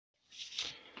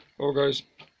Hello guys,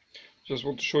 just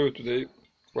want to show you today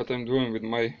what I'm doing with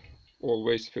my all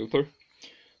waste filter.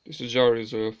 This jar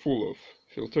is full of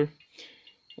filter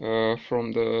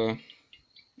from the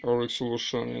auric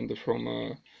solution and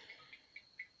from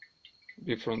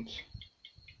different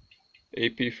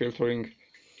AP filtering.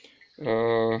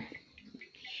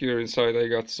 Here inside I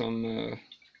got some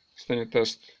standard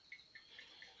test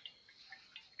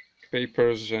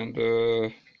papers and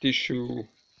tissue,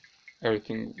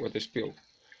 everything what I spilled.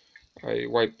 I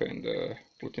wipe and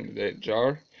put in the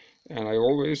jar, and I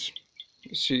always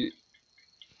see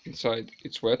inside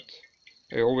it's wet.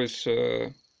 I always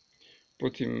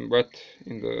put him wet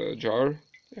in the jar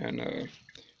and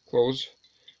close,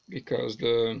 because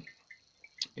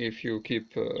if you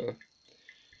keep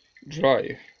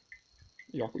dry,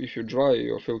 if you dry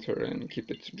your filter and keep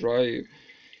it dry,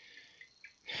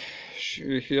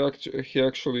 he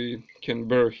actually can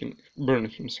burn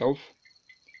himself.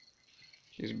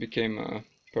 He's became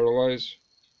paralyzed,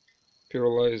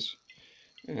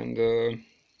 and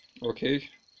okay,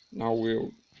 now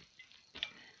we'll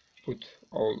put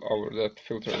all that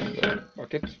filter in the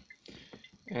bucket,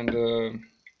 and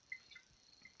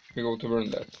we go to burn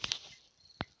that.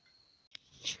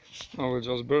 Now we'll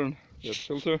just burn that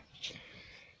filter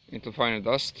into fine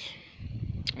dust,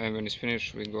 and when it's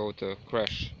finished we go to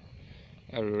crush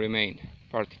every remain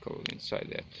particle inside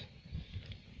that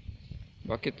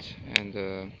bucket, and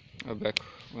I'll be back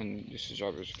when this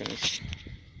job is finished.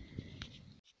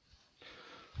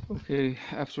 Okay,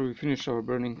 after we finish our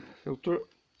burning filter,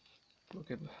 look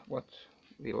at what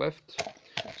we left.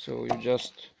 So you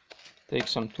just take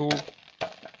some tool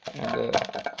and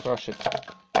crush it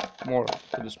more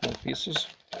to the small pieces,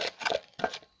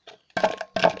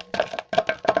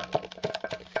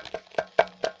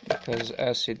 because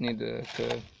acid need to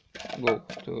go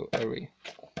to every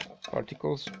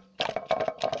particles.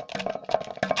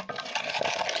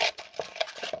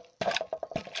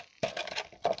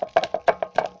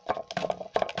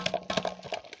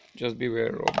 Just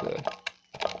beware of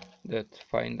that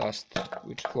fine dust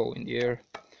which flow in the air.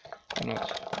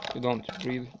 You don't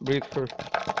breathe her.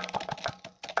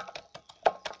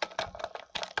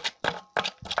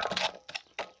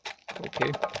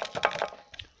 Okay,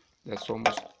 that's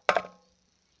almost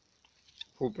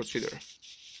full procedure.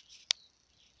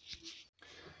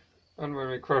 And when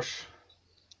we crush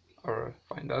our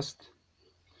fine dust,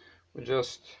 we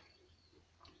just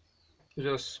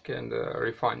can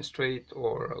refine straight,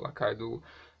 or like I do,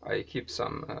 I keep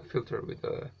some filter with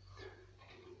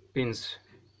pins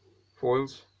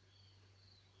foils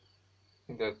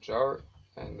in that jar,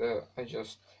 and I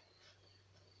just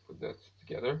put that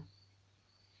together.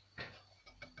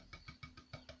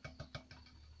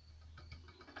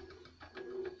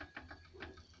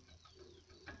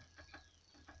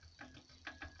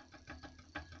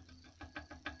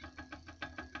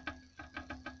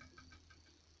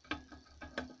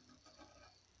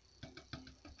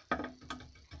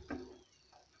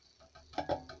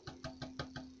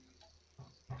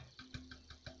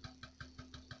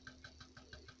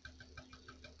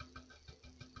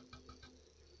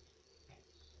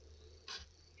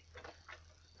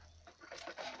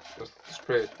 Just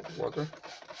spray it with water.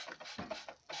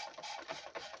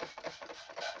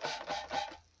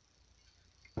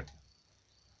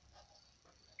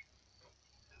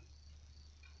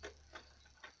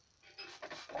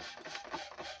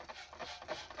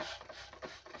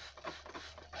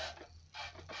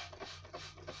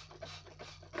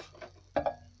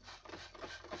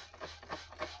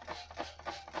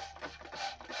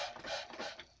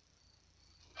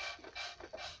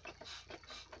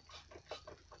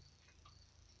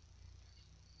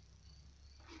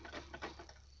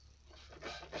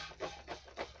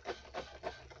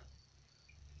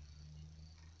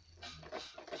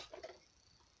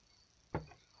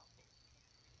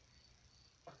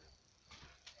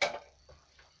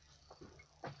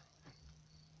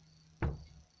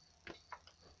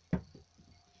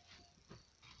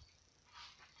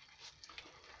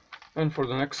 And for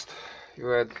the next,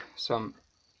 you add some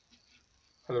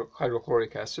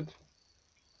hydrochloric acid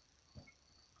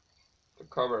to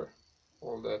cover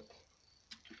all that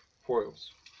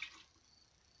foils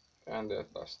and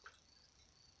that dust.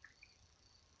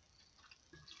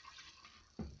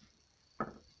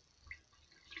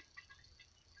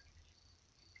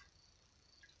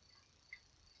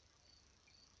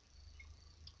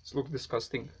 It looks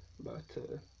disgusting, but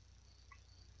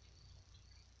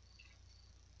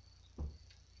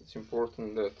it's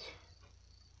important that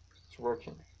it's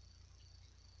working.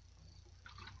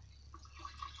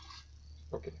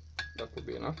 Okay, that will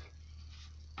be enough.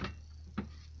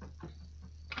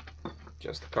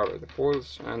 just cover the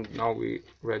foils, and now we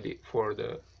ready for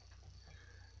the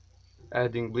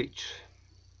adding bleach.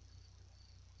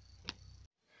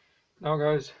 Now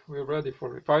guys, we're ready for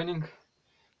refining.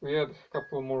 We add a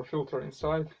couple more filter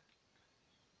inside.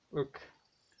 Look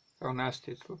how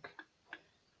nasty it looks,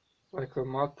 like a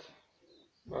mud,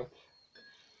 but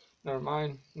never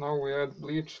mind. Now we add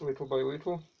bleach little by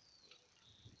little,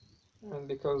 and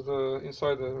because the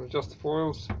inside are just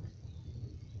foils,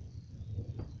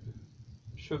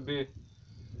 should be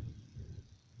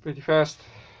pretty fast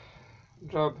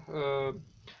job.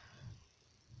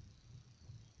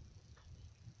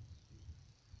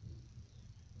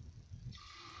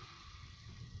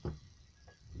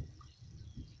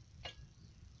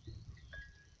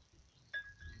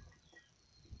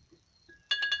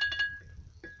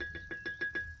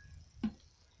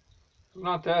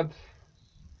 Not add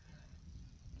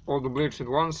all the bleach at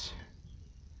once.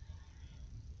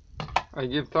 I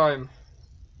give time.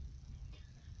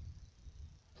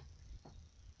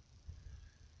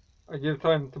 I give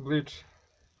time to bleach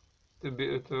to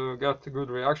get a good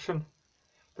reaction.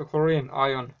 The chlorine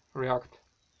ion react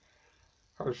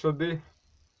how it should be.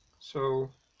 So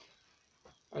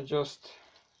I just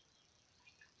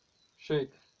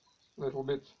shake a little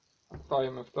bit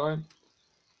time of time,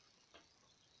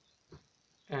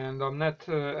 and I'm not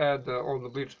add all the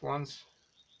bleach at once.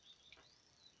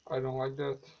 I don't like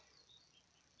that.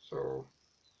 So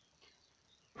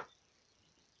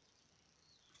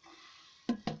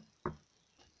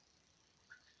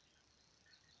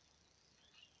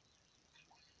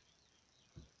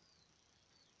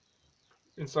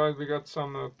inside we got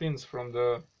some pins from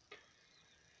the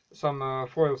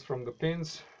foils from the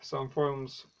pins, some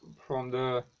foils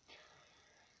from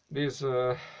these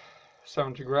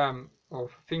 70 gram of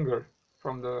finger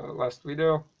from the last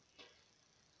video,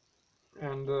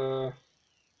 and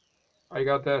I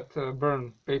got that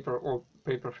burn paper old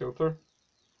paper filter.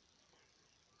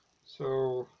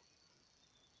 So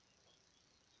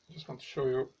just want to show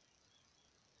you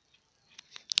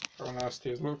how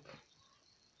nasty it look.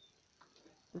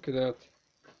 Look at that,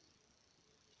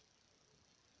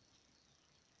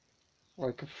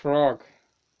 like a frog,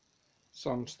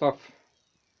 some stuff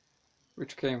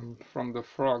which came from the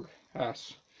frog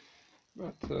ass,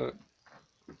 but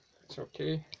it's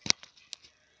okay.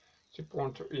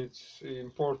 It's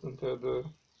important that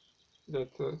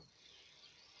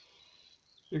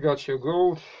you got your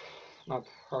gold, not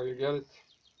how you get it.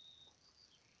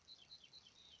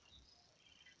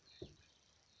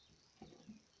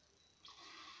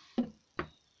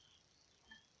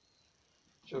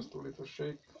 Just a little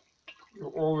shake. You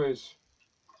always,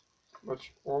 but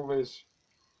always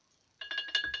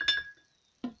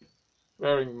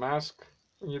wearing mask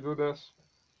when you do this,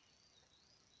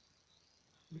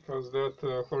 because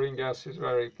that chlorine gas is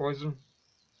very poison.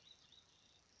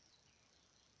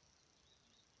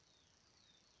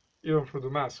 Even through the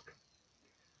mask,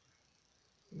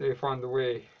 they find a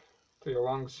way to your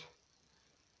lungs.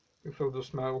 You feel the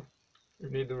smell. You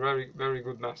need a very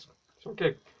good mask. It's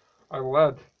okay. I will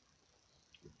add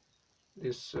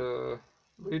this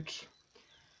bleach,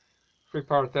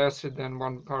 3-part acid and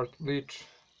 1-part bleach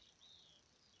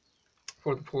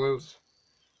for the foils.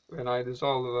 When I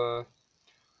dissolve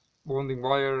bonding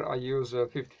wire, I use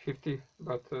 50-50,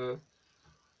 but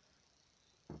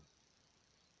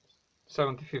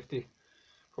 70-50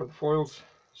 for the foils.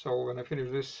 So when I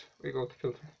finish this, we go to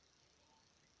filter.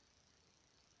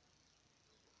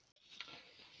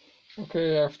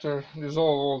 Okay, after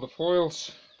dissolve all the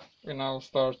foils, we now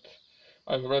start.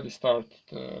 I already started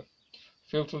to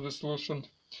filter the solution.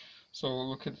 So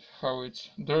look at how it's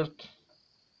dirt.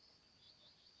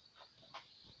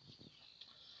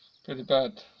 Pretty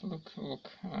bad. Look.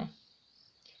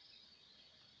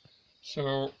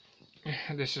 So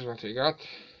this is what we got.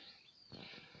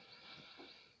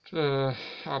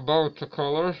 About the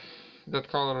color, that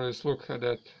color is, look at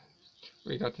that.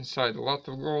 We got inside a lot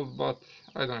of gold, but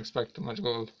I don't expect too much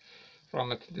gold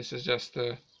from it. This is just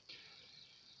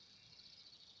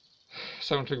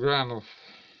 70 gram of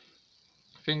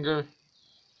finger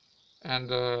and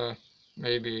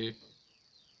maybe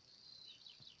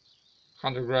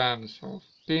 100 grams of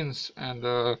pins, and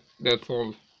that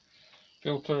whole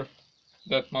filter,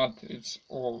 that mud, it's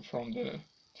all from the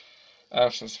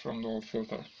ashes from the old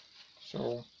filter.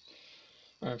 So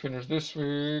when I finish this,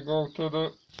 we go to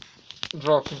the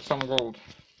dropping some gold.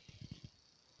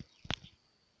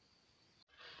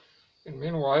 In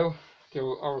meanwhile,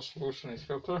 till our solution is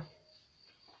filtered,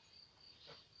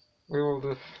 we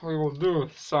will do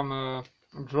some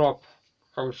drop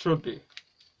how it should be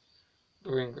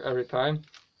doing every time.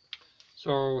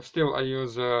 So still I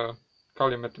use a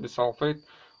kalium metabisulfate,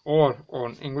 or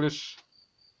on English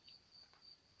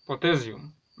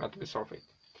potassium metabisulfate.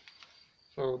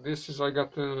 So this is, I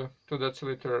got 2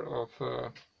 deciliter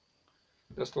of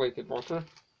distilled water.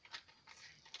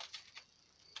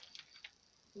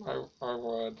 I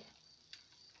will add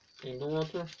in the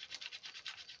water.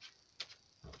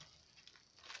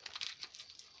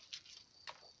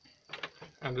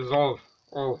 And dissolve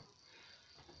all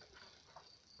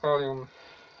kalium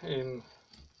in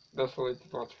distilled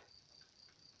water.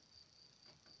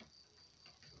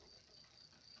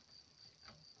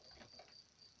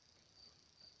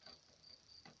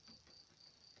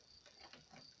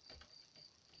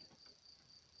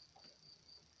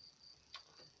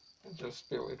 And just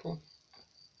spill a little.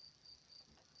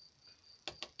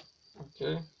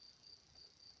 Okay.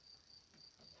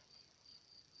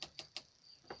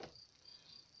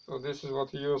 So this is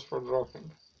what you use for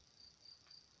dropping.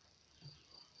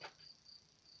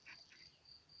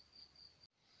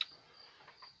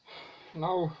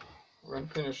 Now, when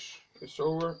finish is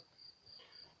over,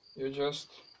 you just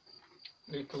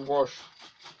need to wash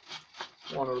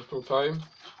 1 or 2 times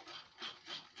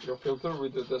your filter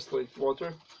with the distilled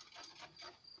water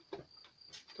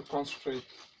to concentrate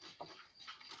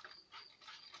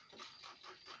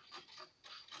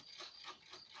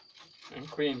and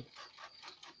clean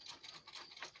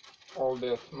all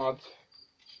that mud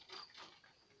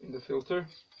in the filter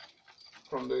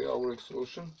from the auric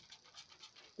solution.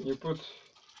 When you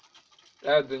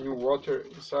add the new water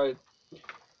inside,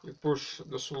 you push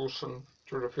the solution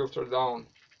through the filter down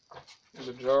in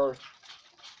the jar.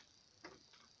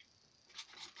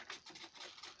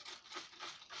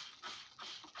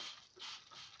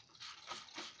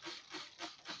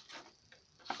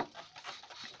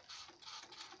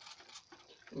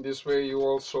 In this way you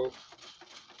also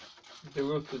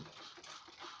diluted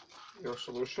your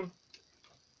solution.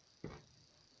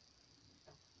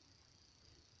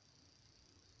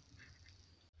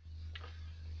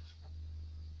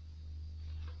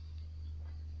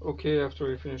 Okay, after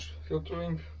we finish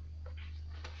filtering,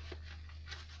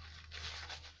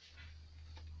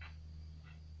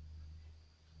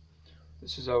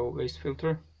 this is our waste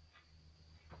filter.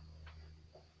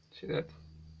 See that?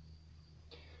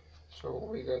 So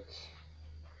we got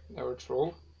never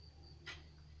throw.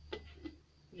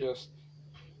 Just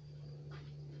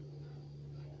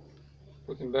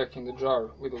putting back in the jar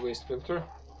with the waste filter,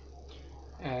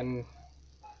 and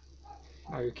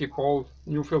now you keep all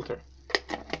new filter.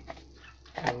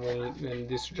 And when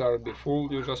this jar be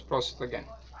full, you just process it again.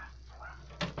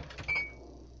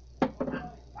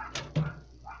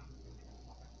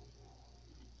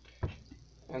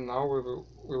 And now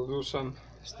we'll do some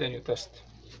stenu test.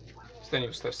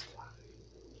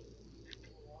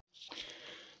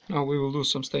 Now we will do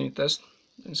some stenu test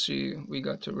and see we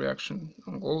got a reaction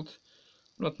on gold.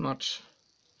 Not much,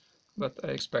 but I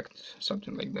expect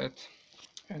something like that.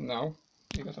 And now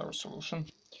we got our solution.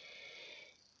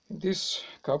 In this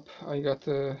cup I got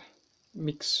a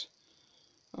mix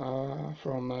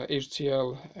from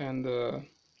HCl and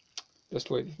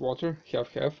distilled water,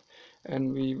 half-half,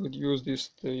 and we would use this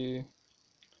to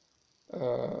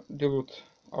dilute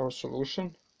our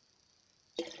solution.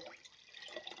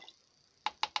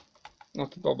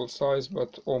 Not a double size,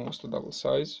 but almost a double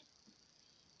size.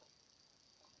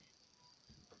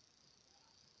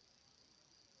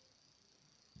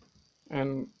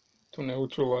 And to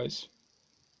neutralize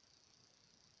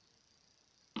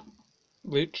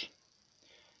bleach.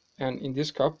 And in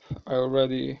this cup I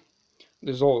already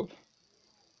dissolve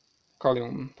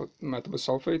kalium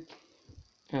metabisulfate,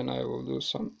 and I will do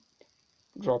some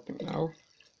dropping now.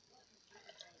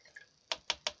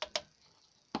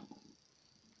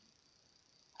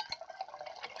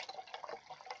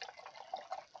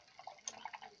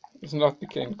 It's not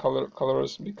became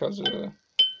colorless because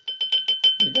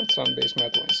we got some base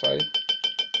metal inside.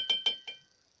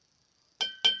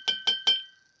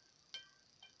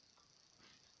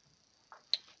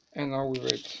 And now we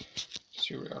wait to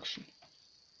see reaction.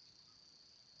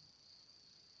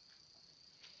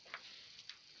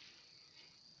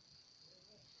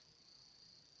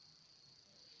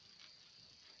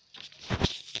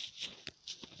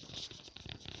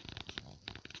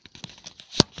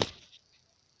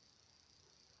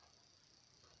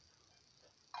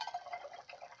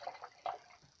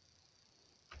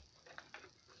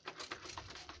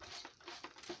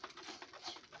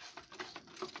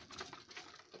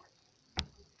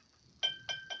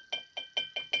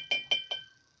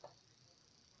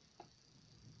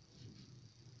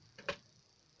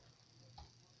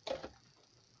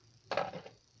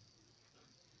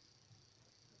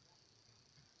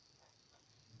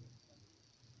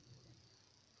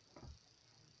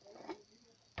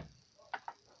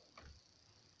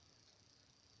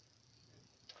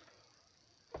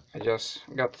 I just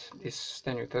got this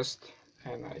stenu test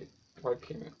and I wipe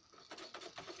him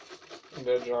in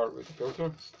the jar with the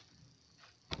filter.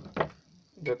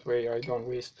 That way I don't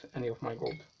waste any of my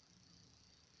gold.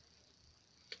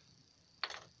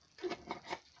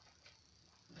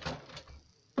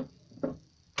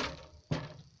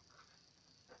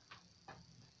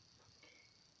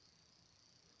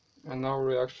 And now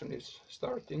reaction is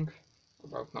starting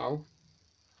about now.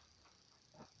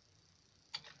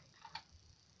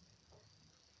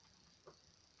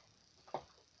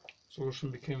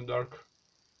 Solution became dark.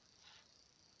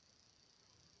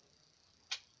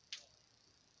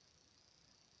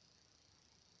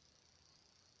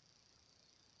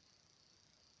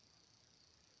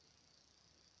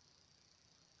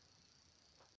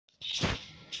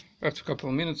 After a couple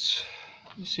of minutes,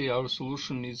 you see our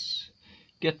solution is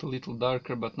get a little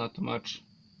darker, but not too much.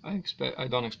 I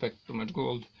don't expect too much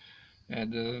gold,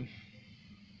 and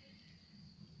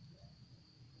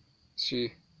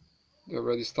see, they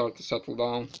already start to settle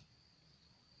down.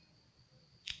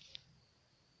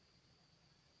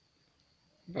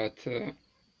 But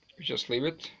we just leave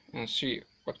it and see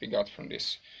what we got from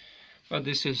this. But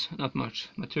this is not much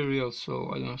material,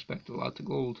 so I don't expect a lot of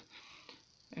gold.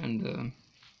 And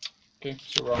okay,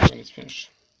 so around when it's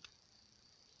finished.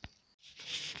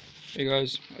 Hey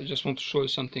guys, I just want to show you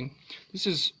something. This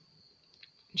is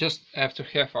just after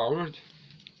half hour.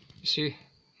 You see,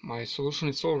 my solution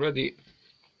is already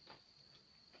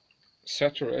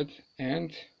saturated,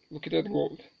 and look at that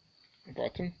gold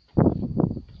bottom.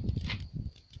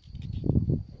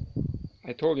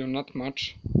 I told you not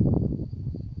much,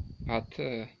 but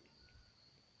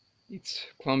it's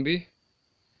clumpy,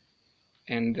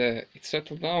 and it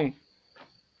settled down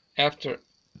after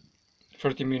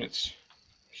 30 minutes.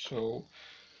 So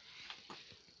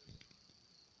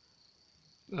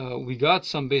we got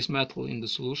some base metal in the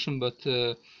solution, but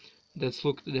let's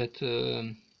look that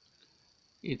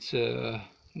it's a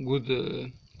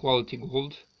good quality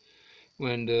gold.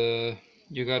 When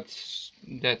you got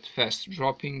that fast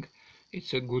dropping,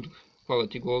 it's a good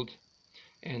quality gold.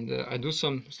 And I do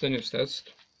some stainless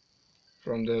test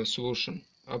from the solution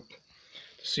up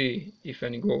to see if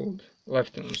any gold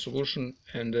left in the solution,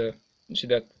 and you see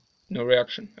that no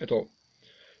reaction at all.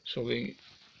 So we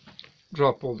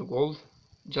drop all the gold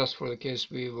just for the case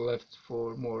we left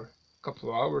for more couple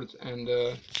of hours, and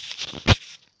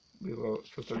we will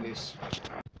filter this.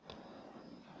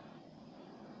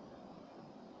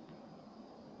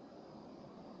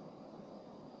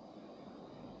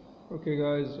 Okay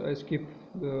guys, I skip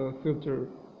the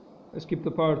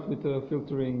part with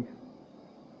filtering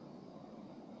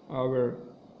our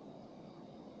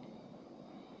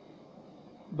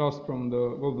dust from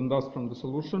the golden dust from the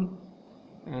solution,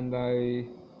 and I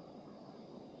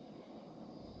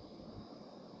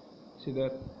see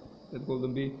that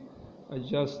golden bee. I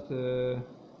just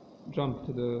jump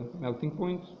to the melting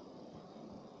point,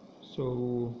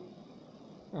 so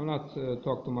I'll not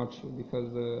talk too much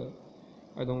because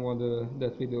I don't want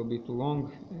that video be too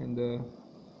long, and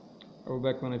I'll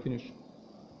be back when I finish.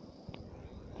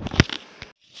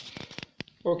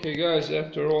 Okay guys,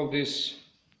 after all this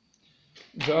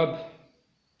job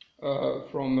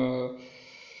from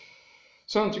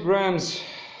 70 grams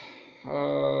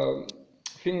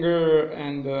finger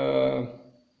and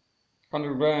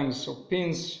 100 grams of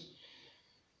pins,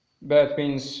 bad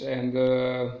pins, and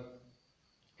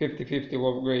 50-50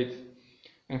 low grade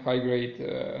and high grade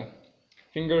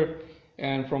finger,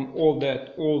 and from all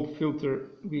that old filter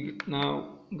we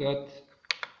now got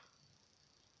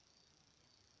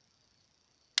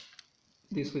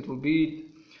this little bead,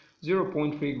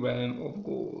 0.3 gram of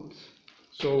gold.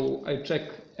 So I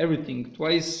check everything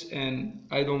twice and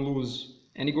I don't lose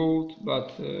any gold,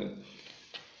 but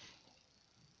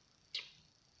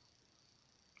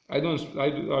I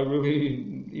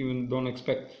really even don't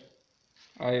expect.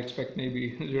 I expect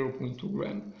maybe 0.2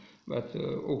 gram, but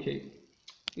okay,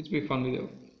 it's been fun video.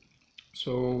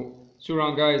 So see you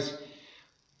around guys.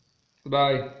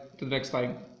 Goodbye, till the next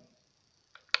time.